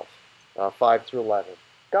 12, 5 through 11.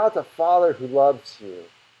 God's a father who loves you.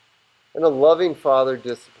 And a loving father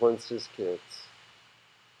disciplines his kids.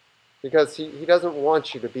 Because he doesn't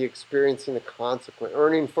want you to be experiencing the consequence,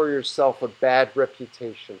 earning for yourself a bad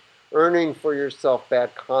reputation, earning for yourself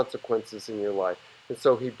bad consequences in your life. And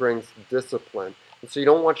so he brings discipline. And so you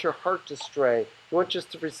don't want your heart to stray. You want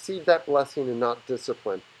just to receive that blessing and not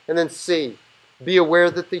discipline. And then C, be aware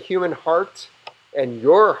that the human heart and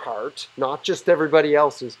your heart, not just everybody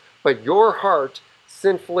else's, but your heart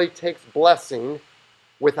sinfully takes blessing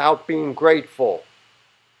without being grateful.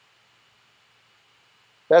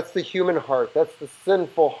 That's the human heart. That's the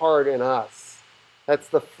sinful heart in us. That's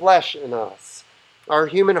the flesh in us. Our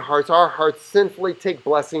human hearts, our hearts sinfully take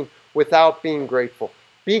blessing without being grateful.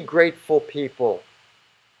 Be grateful people.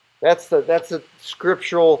 That's a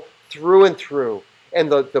scriptural through and through. And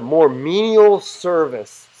the more menial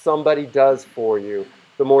service somebody does for you,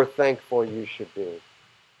 the more thankful you should be.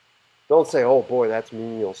 Don't say, oh boy, that's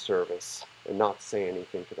menial service, and not say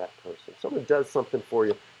anything to that person. Someone does something for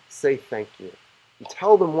you, say thank you. And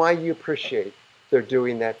tell them why you appreciate they're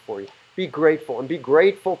doing that for you. Be grateful, and be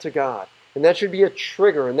grateful to God. And that should be a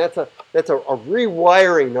trigger, and that's a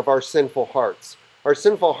rewiring of our sinful hearts. Our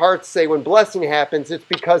sinful hearts say when blessing happens, it's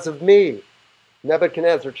because of me.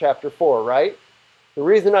 Nebuchadnezzar chapter 4, right? The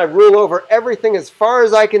reason I rule over everything as far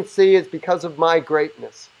as I can see is because of my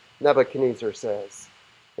greatness, Nebuchadnezzar says.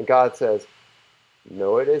 And God says,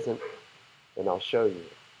 no, it isn't, and I'll show you.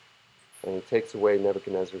 And he takes away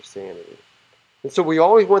Nebuchadnezzar's sanity. And so we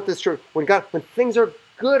always want this truth. When things are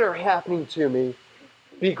good are happening to me,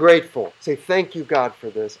 be grateful. Say, thank you, God, for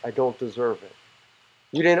this. I don't deserve it.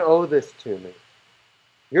 You didn't owe this to me.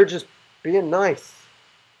 You're just being nice.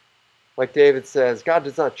 Like David says, God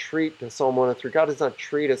does not treat, Psalm 103, God does not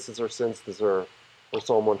treat us as our sins deserve. Or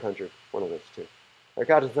Psalm 100, one of those two. Or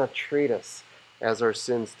God does not treat us as our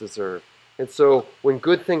sins deserve. And so when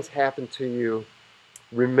good things happen to you,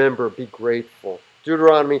 remember, be grateful.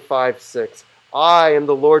 Deuteronomy 5:6. I am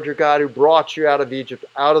the Lord your God who brought you out of Egypt,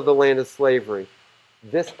 out of the land of slavery.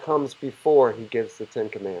 This comes before he gives the Ten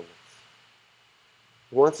Commandments.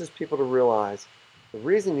 He wants his people to realize the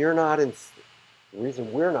reason we're not in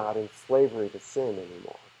slavery to sin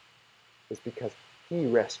anymore is because he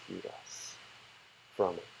rescued us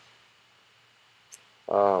from it.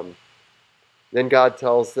 Then God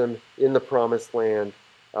tells them in the promised land,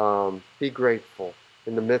 be grateful.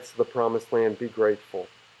 In the midst of the promised land, be grateful.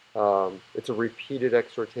 It's a repeated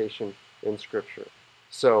exhortation in Scripture.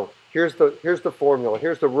 So here's the formula.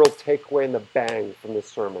 Here's the real takeaway and the bang from this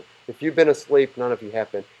sermon. If you've been asleep, none of you have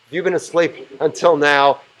been. If you've been asleep until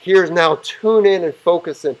now, tune in and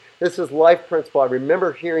focus in. This is life principle. I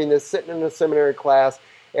remember hearing this sitting in a seminary class,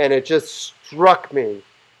 and it just struck me.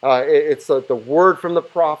 It's the word from the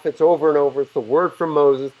prophets over and over. It's the word from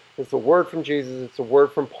Moses. It's the word from Jesus. It's the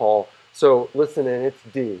word from Paul. So listen in. It's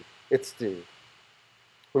D. It's D.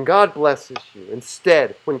 When God blesses you,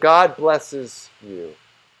 when God blesses you,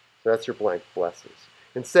 so that's your blank, blesses.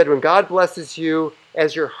 Instead, when God blesses you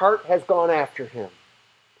as your heart has gone after him,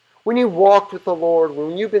 when you walked with the Lord,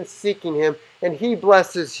 when you've been seeking Him and He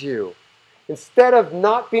blesses you, instead of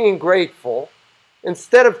not being grateful,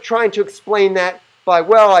 instead of trying to explain that by,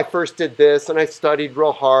 well, I first did this and I studied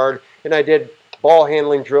real hard and I did ball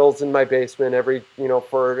handling drills in my basement every,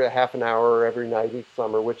 for half an hour every night each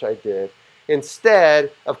summer, which I did.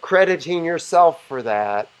 Instead of crediting yourself for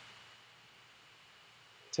that,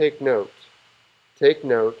 take note. Take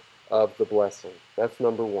note of the blessing. That's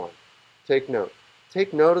number one. Take note.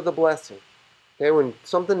 Take note of the blessing. Okay, when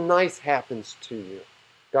something nice happens to you,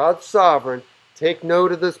 God's sovereign, take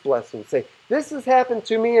note of this blessing. Say, this has happened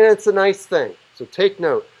to me and it's a nice thing. So take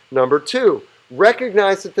note. Number two,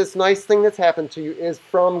 recognize that this nice thing that's happened to you is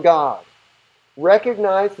from God.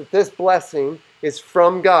 Recognize that this blessing is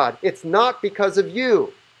from God. It's not because of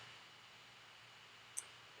you.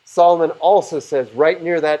 Solomon also says right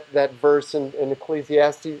near that verse in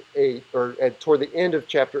Ecclesiastes 8, or toward the end of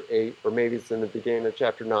chapter 8, or maybe it's in the beginning of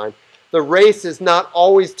chapter 9, the race is not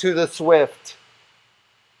always to the swift.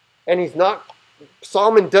 And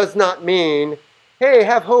Solomon does not mean, hey,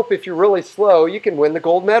 have hope if you're really slow, you can win the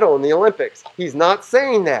gold medal in the Olympics. He's not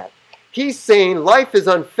saying that. He's saying life is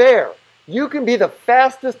unfair. You can be the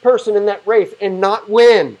fastest person in that race and not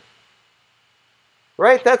win.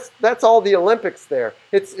 Right? That's all the Olympics there.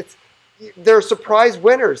 They're surprise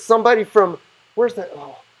winners. Somebody from, where's that?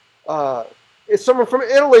 Someone from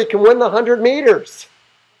Italy can win the 100 meters.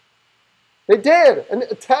 They did. An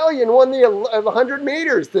Italian won the 100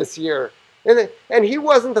 meters this year. And he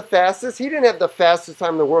wasn't the fastest. He didn't have the fastest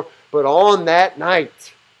time in the world. But on that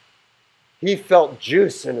night, he felt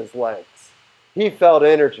juice in his legs. He felt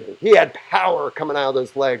energy. He had power coming out of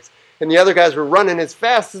those legs. And the other guys were running as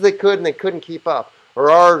fast as they could, and they couldn't keep up. Or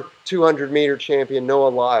our 200-meter champion, Noah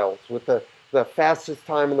Lyles, with the fastest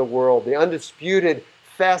time in the world, the undisputed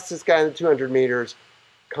fastest guy in the 200 meters,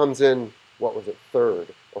 comes in, third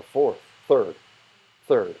or fourth? Third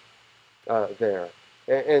there.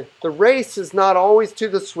 And the race is not always to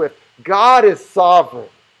the swift. God is sovereign.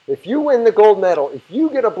 If you win the gold medal, if you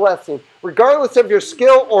get a blessing, regardless of your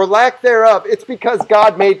skill or lack thereof, it's because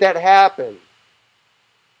God made that happen.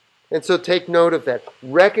 And so take note of that.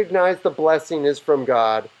 Recognize the blessing is from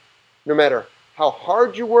God, no matter how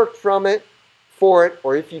hard you worked for it,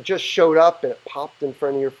 or if you just showed up and it popped in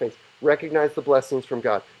front of your face. Recognize the blessings from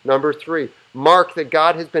God. Number three, mark that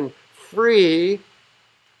God has been free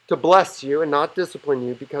to bless you and not discipline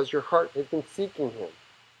you because your heart has been seeking Him.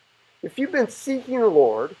 If you've been seeking the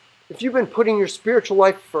Lord, if you've been putting your spiritual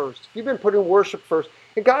life first, if you've been putting worship first,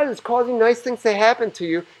 and God is causing nice things to happen to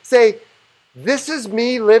you, say, this is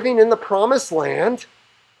me living in the promised land,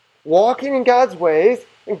 walking in God's ways,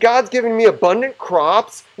 and God's giving me abundant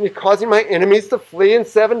crops, and He's causing my enemies to flee in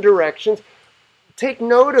 7 directions. Take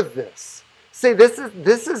note of this. Say, this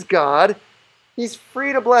is God. He's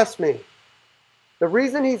free to bless me. The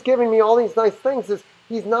reason He's giving me all these nice things is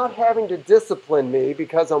He's not having to discipline me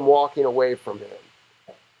because I'm walking away from Him,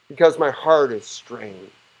 because my heart is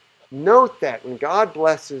strained. Note that when God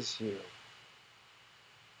blesses you,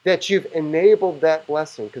 that you've enabled that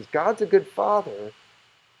blessing, because God's a good Father.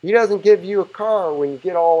 He doesn't give you a car when you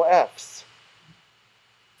get all F's.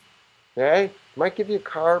 Okay? He might give you a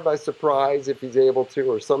car by surprise if He's able to,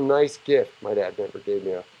 or some nice gift. My dad never gave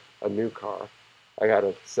me a new car. I got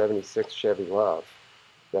a 76 Chevy Love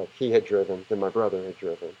that he had driven, that my brother had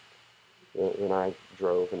driven, and I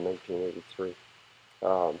drove in 1983,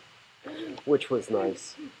 which was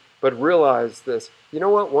nice. But realize this, you know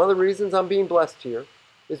what? One of the reasons I'm being blessed here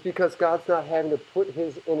is because God's not having to put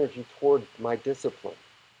His energy toward my discipline.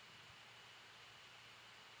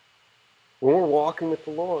 When we're walking with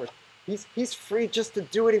the Lord, He's free just to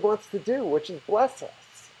do what He wants to do, which is bless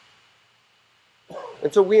us.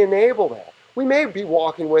 And so we enable that. We may be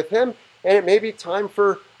walking with Him, and it may be time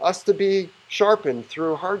for us to be sharpened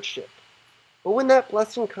through hardship. But when that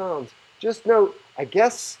blessing comes, just note, I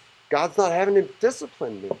guess God's not having to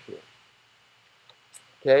discipline me here.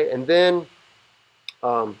 Okay, and then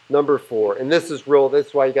number 4, and this is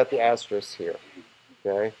why you got the asterisk here.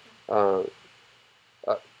 Okay,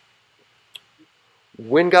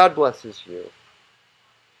 when God blesses you,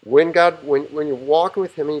 when you're walking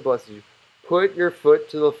with Him and He blesses you, put your foot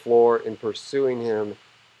to the floor in pursuing Him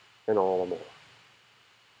and all the more.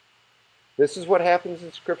 This is what happens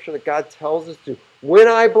in Scripture that God tells us to. When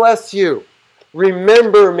I bless you,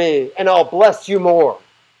 remember me and I'll bless you more.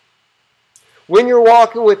 When you're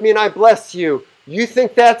walking with me and I bless you, you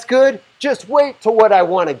think that's good? Just wait till what I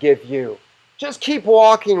want to give you. Just keep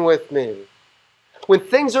walking with me. When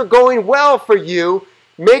things are going well for you,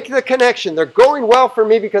 make the connection. They're going well for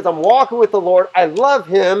me because I'm walking with the Lord. I love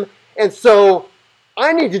Him, and so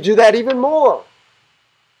I need to do that even more.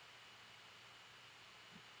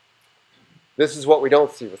 This is what we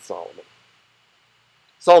don't see with Solomon.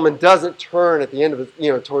 Solomon doesn't turn at the end of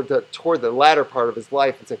his, toward the latter part of his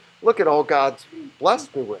life and say, look at all God's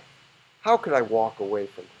blessed me with. How could I walk away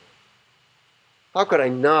from him? How could I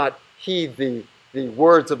not heed the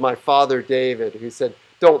words of my father David, who said,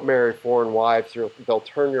 don't marry foreign wives, they'll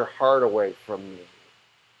turn your heart away from me.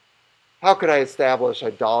 How could I establish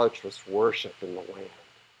idolatrous worship in the land?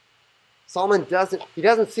 Solomon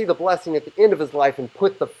doesn't see the blessing at the end of his life and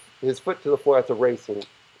put his foot to the floor.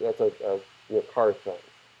 That's a car thing.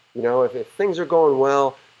 If things are going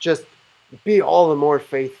well, just be all the more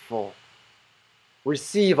faithful.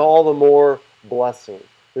 Receive all the more blessing.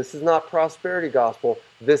 This is not prosperity gospel.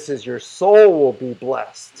 This is your soul will be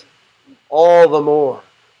blessed all the more.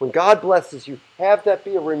 When God blesses you, have that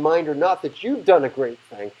be a reminder, not that you've done a great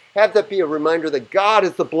thing. Have that be a reminder that God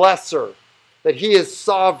is the blesser, that he is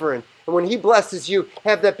sovereign. And when he blesses you,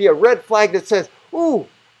 have that be a red flag that says, ooh,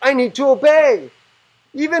 I need to obey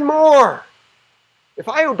even more. If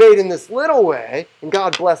I obeyed in this little way, and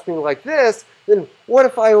God blessed me like this, then what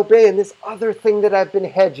if I obey in this other thing that I've been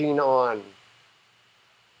hedging on?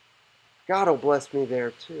 God will bless me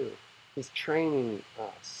there too. He's training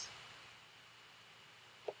us.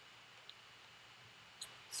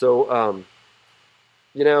 So,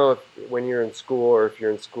 when you're in school, or if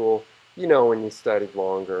you're in school, when you studied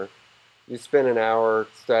longer, you spend an hour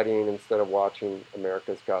studying instead of watching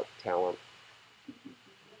America's Got Talent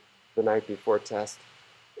the night before test,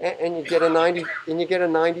 and you get a 90, and you get a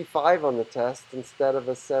 95 on the test instead of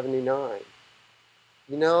a 79.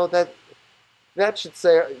 That should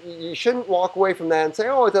say, you shouldn't walk away from that and say,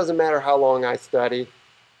 oh, it doesn't matter how long I studied.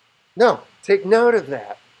 No, take note of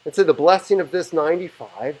that. And so the blessing of this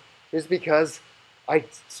 95 is because I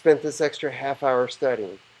spent this extra half hour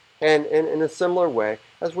studying. And in a similar way,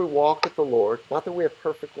 as we walk with the Lord, not that we have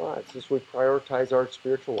perfect lives, as we prioritize our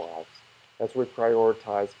spiritual lives, as we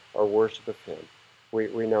prioritize our worship of him,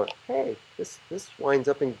 we know, hey, this winds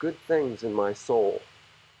up in good things in my soul.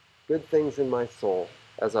 Good things in my soul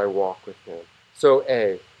as I walk with him. So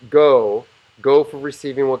go for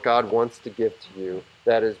receiving what God wants to give to you.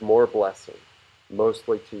 That is more blessing,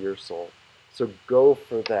 mostly to your soul. So go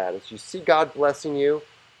for that. As you see God blessing you,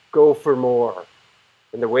 go for more.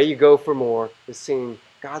 And the way you go for more is seeing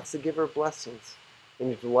God's the giver of blessings. And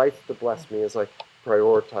he delights to bless me as I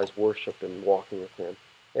prioritize worship and walking with him.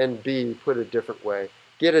 And B, put a different way,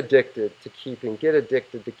 get addicted to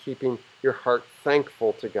keeping your heart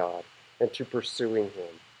thankful to God and to pursuing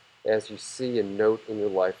him as you see and note in your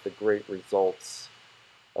life the great results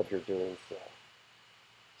of your doing so.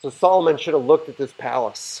 So Solomon should have looked at this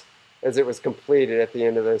palace as it was completed at the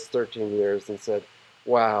end of those 13 years and said,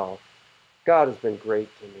 wow, God has been great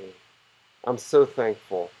to me. I'm so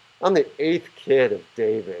thankful. I'm the 8th kid of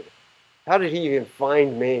David. How did he even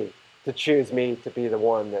find me to choose me to be the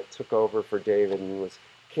one that took over for David and was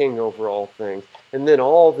king over all things? And then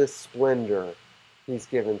all this splendor he's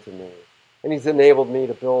given to me. And he's enabled me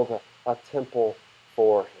to build a temple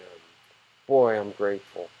for him. Boy, I'm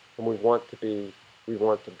grateful. And we want to be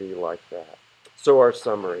like that. So our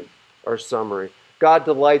summary. God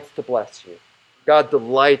delights to bless you. God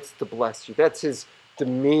delights to bless you. That's his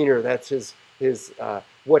demeanor. That's his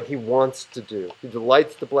what he wants to do. He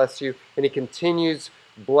delights to bless you, and he continues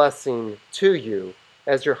blessing to you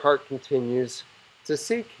as your heart continues to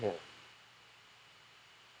seek him.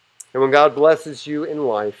 And when God blesses you in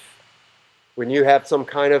life, when you have some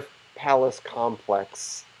kind of palace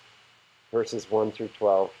complex, verses 1 through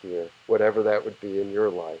 12 here, whatever that would be in your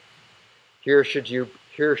life, here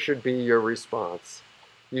should be your response.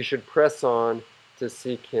 You should press on to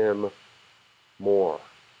seek him more.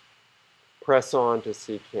 Press on to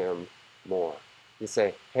seek him more. You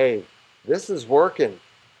say, hey, this is working.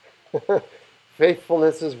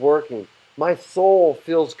 Faithfulness is working. My soul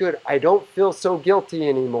feels good. I don't feel so guilty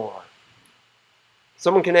anymore.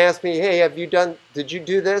 Someone can ask me, hey, did you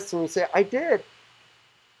do this? And you say, I did.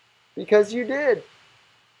 Because you did.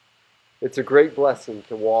 It's a great blessing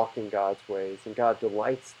to walk in God's ways, and God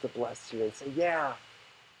delights to bless you and say, yeah,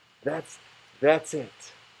 that's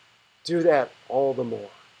it. Do that all the more.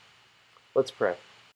 Let's pray.